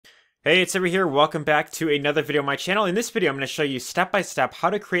Hey, it's Arie here. Welcome back to another video on my channel. In this video, I'm going to show you step by step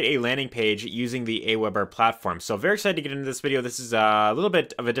how to create a landing page using the Aweber platform. So very excited to get into this video. This is a little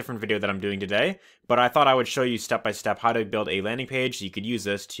bit of a different video that I'm doing today, but I thought I would show you step by step how to build a landing page. You could use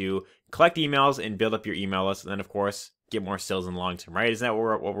this to collect emails and build up your email list, and then of course get more sales in the long term, right? Isn't that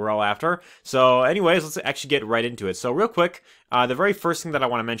what we're all after? So anyways, let's actually get right into it. So real quick, the very first thing that I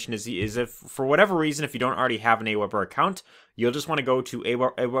want to mention is if for whatever reason, if you don't already have an Aweber account, you'll just want to go to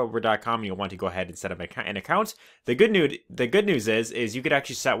aweber.com and you'll want to go ahead and set up an account. The good news is you could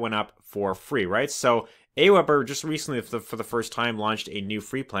actually set one up for free, right? So Aweber just recently, for the first time, launched a new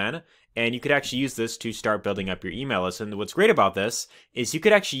free plan, and you could actually use this to start building up your email list. And what's great about this is you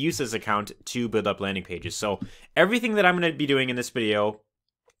could actually use this account to build up landing pages. So everything that I'm going to be doing in this video,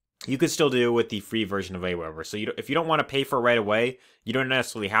 you could still do with the free version of Aweber. So if you don't want to pay for it right away, you don't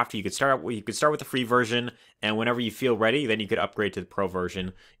necessarily have to. You could start with the free version, and whenever you feel ready, then you could upgrade to the pro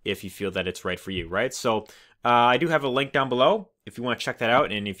version if you feel that it's right for you, right? So I do have a link down below if you want to check that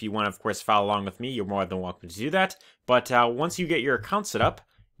out, and if you want to, of course, follow along with me, you're more than welcome to do that. But once you get your account set up,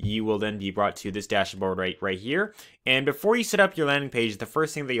 you will then be brought to this dashboard right here. And before you set up your landing page, the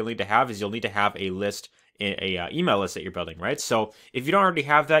first thing that you'll need to have is you'll need to have a list, email list that you're building, right? So if you don't already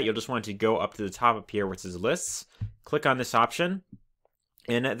have that, you'll just want to go up to the top up here where it says lists, click on this option,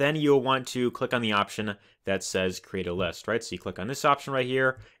 and then you'll want to click on the option that says create a list, right? So you click on this option right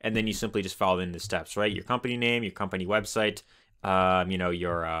here, and then you simply just follow in the steps, right? Your company name, your company website,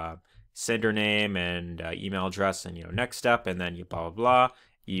 your sender name and email address, and next step, and then you blah blah blah.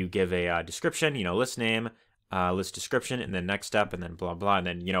 You give a description, list name, list description, and then next step, and then blah blah, and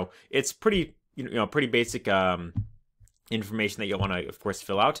then it's pretty pretty basic information that you'll want to, of course,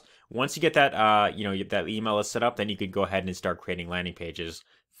 fill out. Once you get that that email list set up, then you could go ahead and start creating landing pages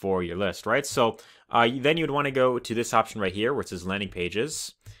for your list, right? So then you'd want to go to this option right here where it says landing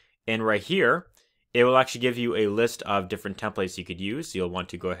pages, and right here it will actually give you a list of different templates you could use. You'll want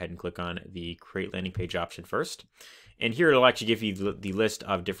to go ahead and click on the create landing page option first. And here it'll actually give you the list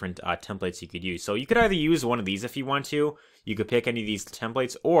of different templates you could use. So you could either use one of these if you want to. You could pick any of these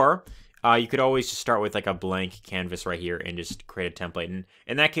templates, or you could always just start with like a blank canvas right here and just create a template. And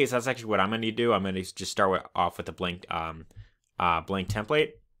in that case, that's actually what I'm going to do. I'm going to just start off with a blank template.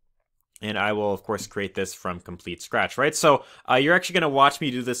 And I will, of course, create this from complete scratch, right? So you're actually going to watch me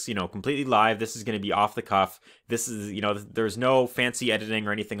do this, completely live. This is going to be off the cuff. This is, there's no fancy editing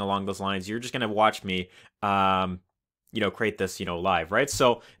or anything along those lines. You're just going to watch me create this, live, right?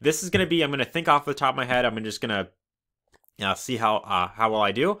 So this is going to be, I'm going to think off the top of my head. I'm just going to see how well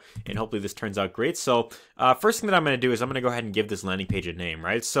I do, and hopefully this turns out great. So first thing that I'm going to do is I'm going to go ahead and give this landing page a name,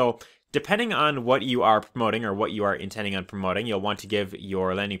 right? So depending on what you are promoting or what you are intending on promoting, you'll want to give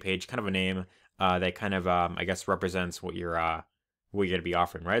your landing page kind of a name that kind of, I guess, represents what you're going to be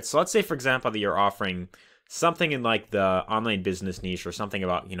offering, right? So let's say, for example, that you're offering something in like the online business niche, or something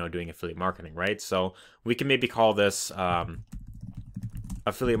about, doing affiliate marketing, right? So we can maybe call this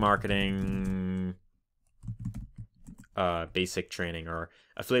affiliate marketing basic training, or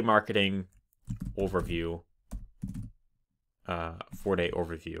affiliate marketing overview, 4-day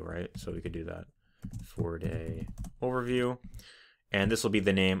overview, right? So we could do that, 4-day overview, and this will be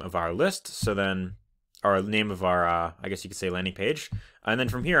the name of our list. So then, or name of our, I guess you could say, landing page. And then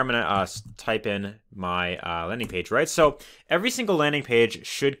from here, I'm going to type in my landing page, right? So every single landing page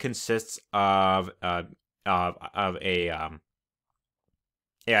should consist of a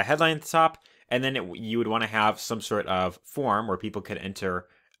headline at the top, and then you would want to have some sort of form where people could enter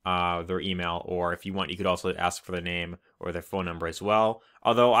their email, or if you want, you could also ask for their name or their phone number as well.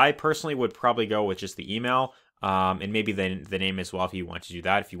 Although I personally would probably go with just the email, and maybe the name as well if you want to do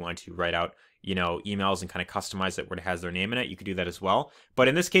that. If you want to write out emails and kind of customize it where it has their name in it, you could do that as well. But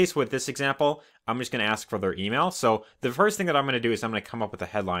in this case, with this example, I'm just going to ask for their email. So the first thing that I'm going to do is I'm going to come up with a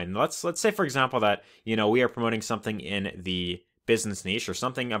headline. Let's say, for example, that we are promoting something in the business niche, or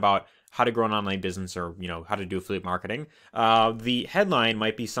something about how to grow an online business, or how to do affiliate marketing. The headline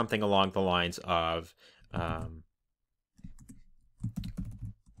might be something along the lines of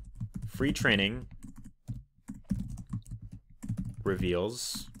free training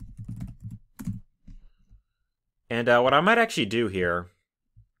reveals. And what I might actually do here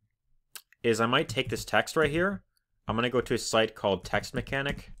is I might take this text right here. I'm going to go to a site called Text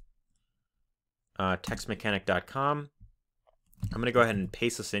Mechanic, textmechanic.com. I'm going to go ahead and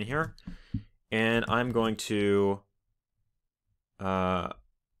paste this in here, and I'm going to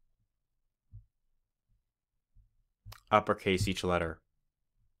uppercase each letter.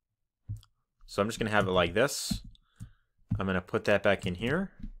 So I'm just going to have it like this. I'm going to put that back in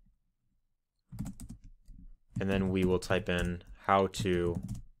here, and then we will type in how to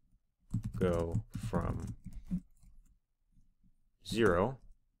go from 0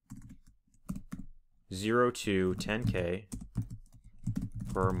 to 10K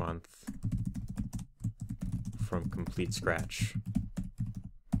per month from complete scratch.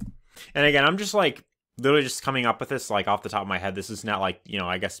 And again, I'm just like literally just coming up with this like off the top of my head. This is not like, you know,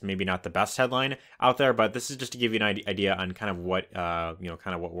 I guess maybe not the best headline out there, but this is just to give you an idea on kind of what, you know,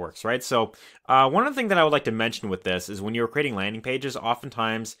 kind of what works, right? So one of the things that I would like to mention with this is when you're creating landing pages,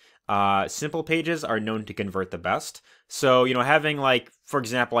 oftentimes simple pages are known to convert the best. So, you know, having like, for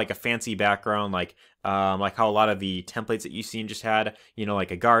example, like a fancy background, like how a lot of the templates that you've seen just had, you know,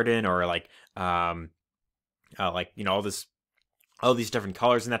 like a garden or like, you know, all these different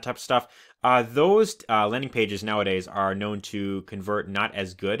colors and that type of stuff. Those landing pages nowadays are known to convert not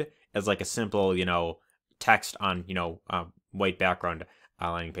as good as like a simple, you know, text on, you know, white background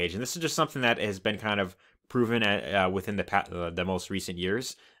landing page. And this is just something that has been kind of proven within the most recent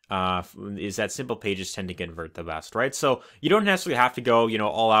years. Is that simple pages tend to convert the best, right? So you don't necessarily have to go, you know,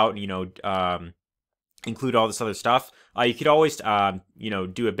 all out, you know, include all this other stuff. You could always, you know,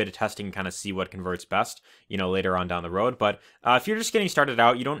 do a bit of testing and kind of see what converts best, you know, later on down the road. But if you're just getting started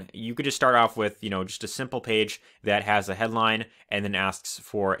out, you could just start off with, you know, just a simple page that has a headline and then asks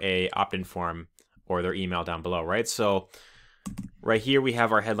for a opt-in form or their email down below, right? So right here, we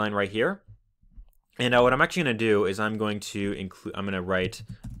have our headline right here. And what I'm actually going to do is I'm going to write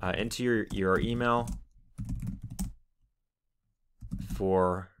enter your email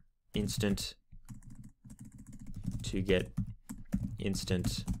for to get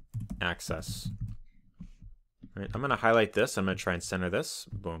instant access. All right, I'm going to highlight this. I'm going to try and center this.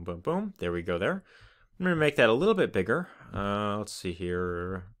 Boom, boom, boom. There we go there. I'm going to make that a little bit bigger. Let's see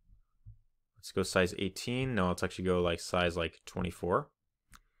here. Let's go size 18. No, let's actually go like size like 24.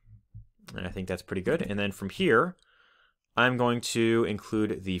 And I think that's pretty good. And then from here, I'm going to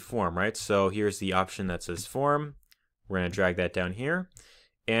include the form, right? So here's the option that says form. We're going to drag that down here.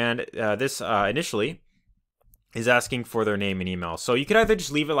 And this initially is asking for their name and email. So you could either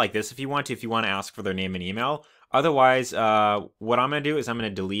just leave it like this if you want to ask for their name and email. Otherwise, what I'm going to do is I'm going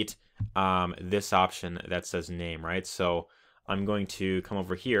to delete this option that says name, right? So I'm going to come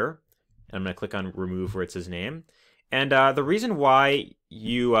over here and I'm going to click on remove where it says name. And the reason why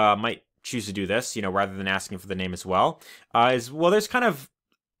you might choose to do this, you know, rather than asking for the name as well, is, well, there's kind of,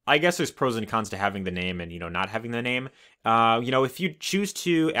 I guess there's pros and cons to having the name and, you know, not having the name. You know, if you choose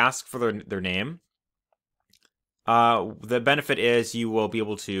to ask for their name, the benefit is you will be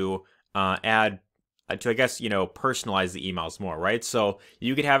able to add to, I guess, you know, personalize the emails more, right? So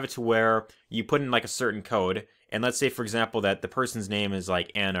you could have it to where you put in like a certain code, and let's say, for example, that the person's name is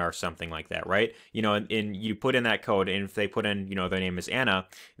like Anna or something like that, right? You know, and you put in that code, and if they put in, you know, their name is Anna,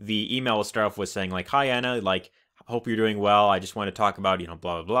 the email will start off with saying like, hi, Anna, like, hope you're doing well. I just want to talk about, you know,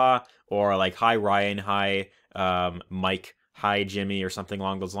 blah, blah, blah. Or like, hi, Ryan, hi, Mike, hi, Jimmy, or something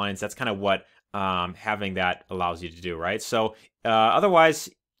along those lines. That's kind of what having that allows you to do, right? So otherwise,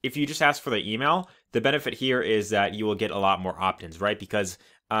 if you just ask for the email, the benefit here is that you will get a lot more opt-ins, right? Because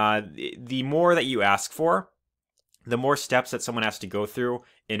the more that you ask for, the more steps that someone has to go through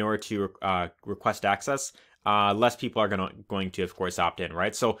in order to request access, less people are going to, of course, opt in,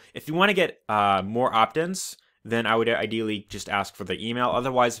 right? So if you want to get more opt-ins, then I would ideally just ask for the email.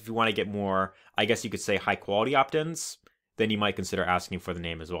 Otherwise, if you want to get more, I guess you could say high-quality opt-ins, then you might consider asking for the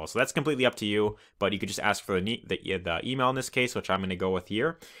name as well. So that's completely up to you, but you could just ask for the email in this case, which I'm going to go with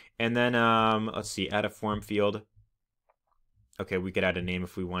here. And then, let's see, add a form field. Okay, we could add a name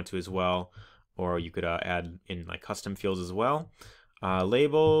if we want to as well. Or you could add in like custom fields as well.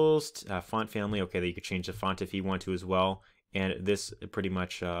 Labels, font family. Okay, you could change the font if you want to as well. And this pretty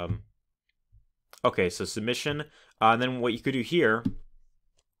much, okay, so submission. And then what you could do here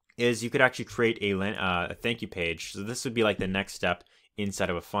is you could actually create a thank you page. So this would be like the next step inside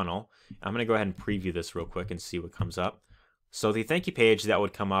of a funnel. I'm going to go ahead and preview this real quick and see what comes up. So the thank you page that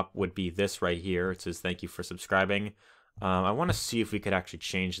would come up would be this right here. It says thank you for subscribing. I want to see if we could actually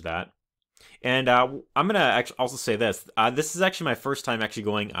change that. And I'm going to also say this. This is actually my first time actually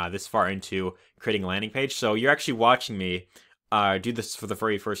going this far into creating a landing page. So you're actually watching me do this for the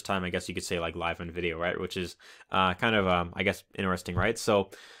very first time, I guess you could say, like live on video, right? Which is kind of, I guess, interesting, right? So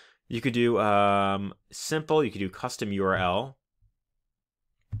you could do simple, you could do custom URL.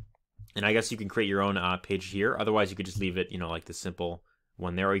 And I guess you can create your own page here. Otherwise, you could just leave it, you know, like the simple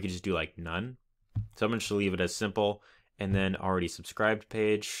one there, or you could just do like none. So I'm going to leave it as simple. And then already subscribed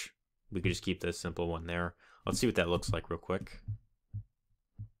page. We could just keep this simple one there. Let's see what that looks like real quick.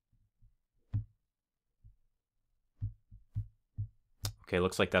 Okay,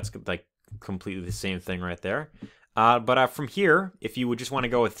 looks like that's like completely the same thing right there. But from here, if you would just want to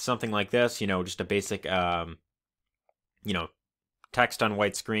go with something like this, just a basic, text on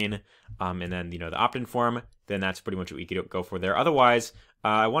white screen, and then, the opt-in form, then that's pretty much what we could go for there. Otherwise,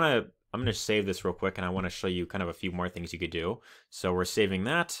 I'm going to save this real quick, and I want to show you kind of a few more things you could do. So we're saving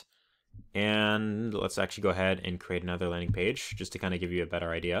that. And let's actually go ahead and create another landing page just to kind of give you a better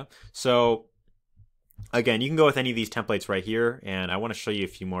idea. So again, you can go with any of these templates right here, and I want to show you a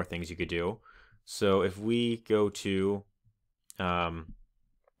few more things you could do. So if we go to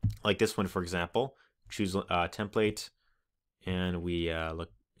like this one, for example, choose template, and we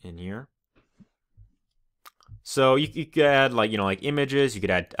look in here. So you could add like images, you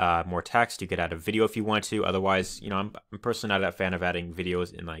could add more text, you could add a video if you want to. Otherwise, I'm personally not a fan of adding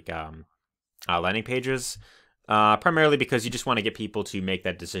videos in like landing pages, primarily because you just want to get people to make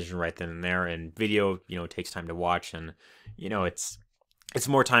that decision right then and there. And video, takes time to watch, and it's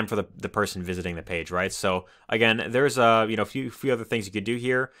more time for the person visiting the page, right? So again, there's a few other things you could do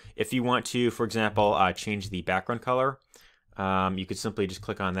here. If you want to, for example, change the background color, you could simply just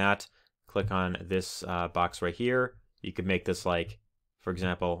click on that. Click on this box right here. You could make this like, for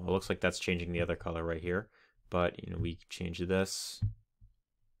example, it looks like that's changing the other color right here, but we change this.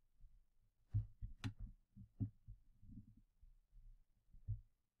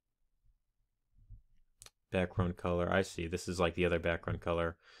 Background color, I see. This is like the other background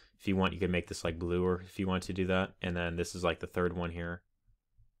color. If you want, you can make this like blue, or if you want to do that. And then this is like the third one here.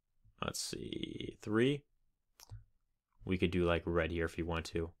 Let's see, 3. We could do like red here if you want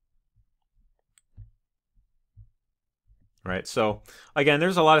to. Right, so again,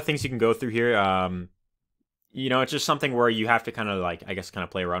 there's a lot of things you can go through here. It's just something where you have to kind of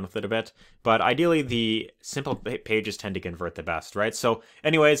play around with it a bit. But ideally, the simple pages tend to convert the best, right? So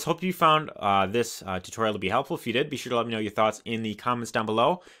anyways, hope you found this tutorial to be helpful. If you did, be sure to let me know your thoughts in the comments down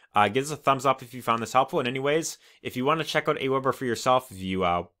below. Give us a thumbs up if you found this helpful. And anyways, if you want to check out Aweber for yourself, if you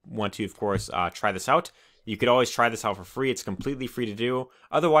want to, of course, try this out, you could always try this out for free. It's completely free to do.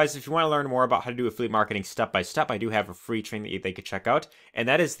 Otherwise, if you want to learn more about how to do affiliate marketing step by step, I do have a free training that they could check out. And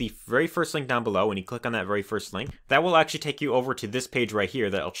that is the very first link down below. When you click on that very first link, that will actually take you over to this page right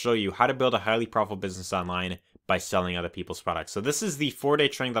here that'll show you how to build a highly profitable business online by selling other people's products. So this is the 4-day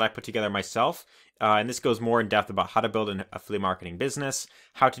training that I put together myself. And this goes more in depth about how to build an affiliate marketing business,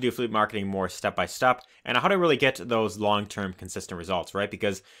 how to do affiliate marketing more step by step, and how to really get those long-term consistent results, right?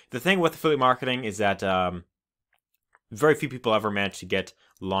 Because the thing with affiliate marketing is that very few people ever manage to get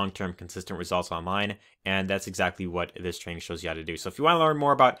long-term consistent results online, and that's exactly what this training shows you how to do. So if you want to learn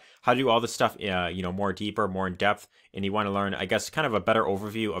more about how to do all this stuff, more deeper, more in depth, and you want to learn, I guess, kind of a better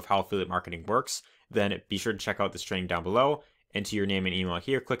overview of how affiliate marketing works, then be sure to check out this training down below. Enter your name and email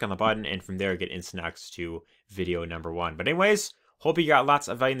here, click on the button, and from there get instant access to video number 1. But anyways, hope you got lots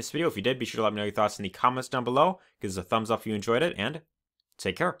of value in this video. If you did, be sure to let me know your thoughts in the comments down below. Give us a thumbs up if you enjoyed it, and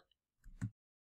take care.